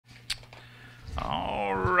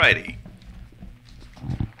Alrighty.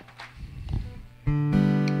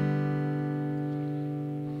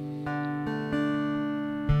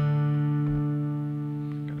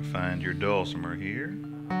 Gotta find your dulcimer here.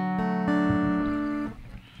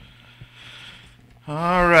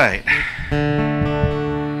 Alright.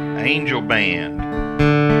 Angel Band.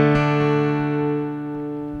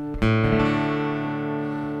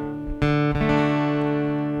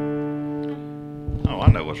 Oh, I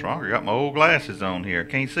know what's wrong. I got my old glasses on here.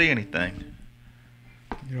 Can't see anything.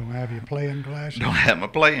 You don't have your playing glasses? Don't have my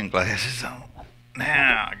playing glasses on.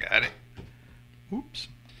 Now I got it. Oops.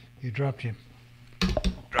 You dropped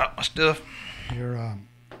my stuff. your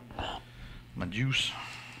My juice.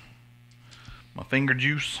 My finger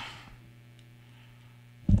juice.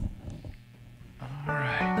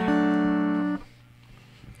 Alright.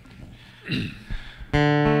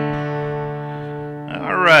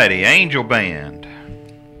 Alrighty, Angel Band.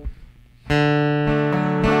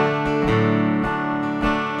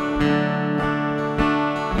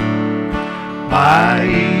 My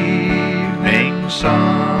evening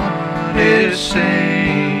sun is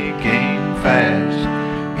sinking fast.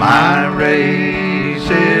 My race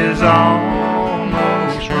is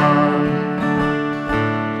almost run.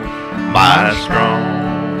 My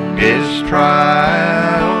strongest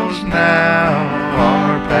trials now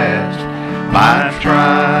are past. My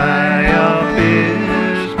triumph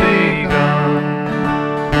is begun.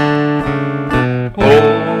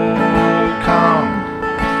 Oh, come,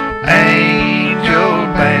 angel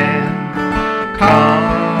band,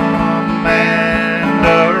 come and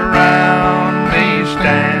around me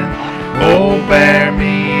stand. Oh, bear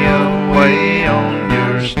me away on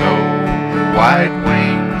your snow white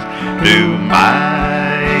wings to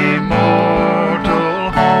my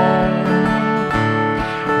immortal home.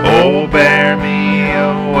 Oh, bear me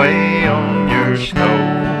away on your snow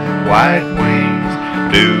white wings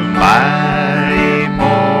to my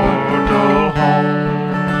immortal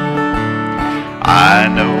home. I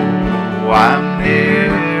know I'm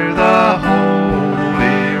near the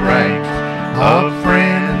holy ranks of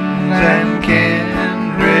friends and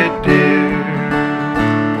kindred dear.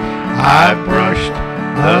 I brushed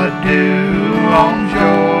the dew on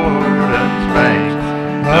Jordan's banks.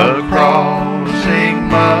 The crossing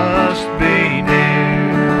must be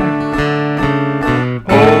near.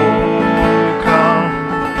 Oh, come,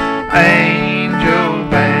 angel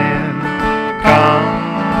band,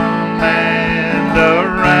 come and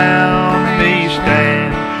around me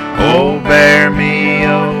stand. Oh, bear me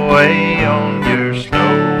away on your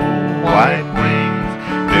snow white wings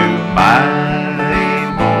to my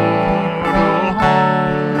immortal home.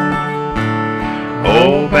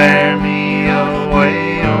 Oh, bear me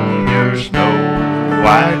away on your snow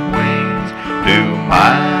white wings to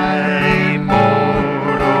my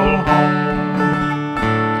immortal home.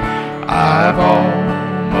 I've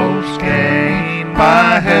almost gained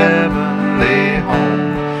my heavenly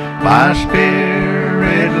home. My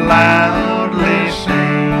spirit loudly sings.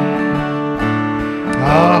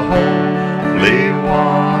 The holy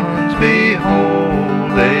ones,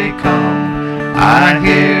 behold, they come. I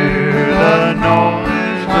hear the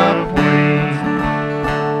noise of wings.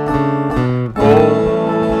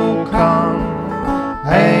 Oh, come,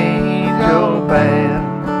 angel band,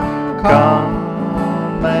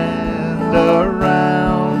 come and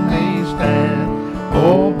around me stand.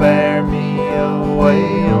 Oh, bear me away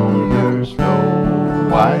on your snow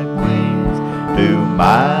white wings to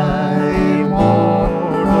my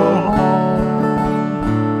immortal home.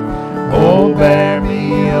 Oh, bear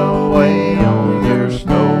me away on your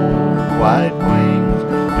snow white wings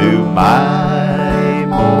to my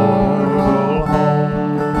immortal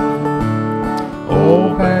home.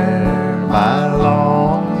 Oh, bear my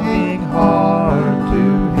longing heart to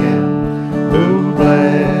him who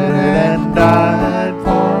bled and died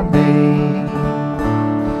for me,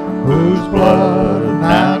 whose blood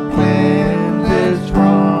now cleanses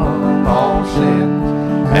from all sins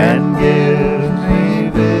and gives me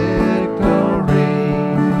victory.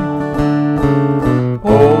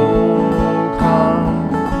 Oh, come,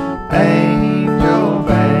 angel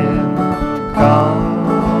band,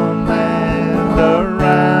 come and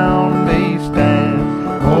around me stand.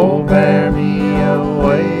 Oh, bear me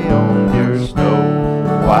away on your snow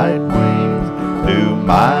white wings to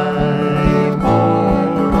my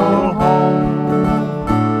immortal home.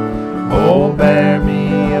 Oh, bear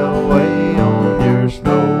me away on your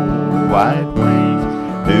snow white wings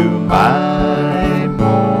to my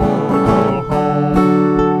immortal home.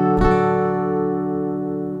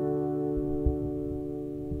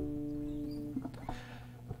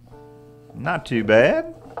 Not too bad.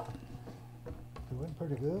 It went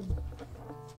pretty good.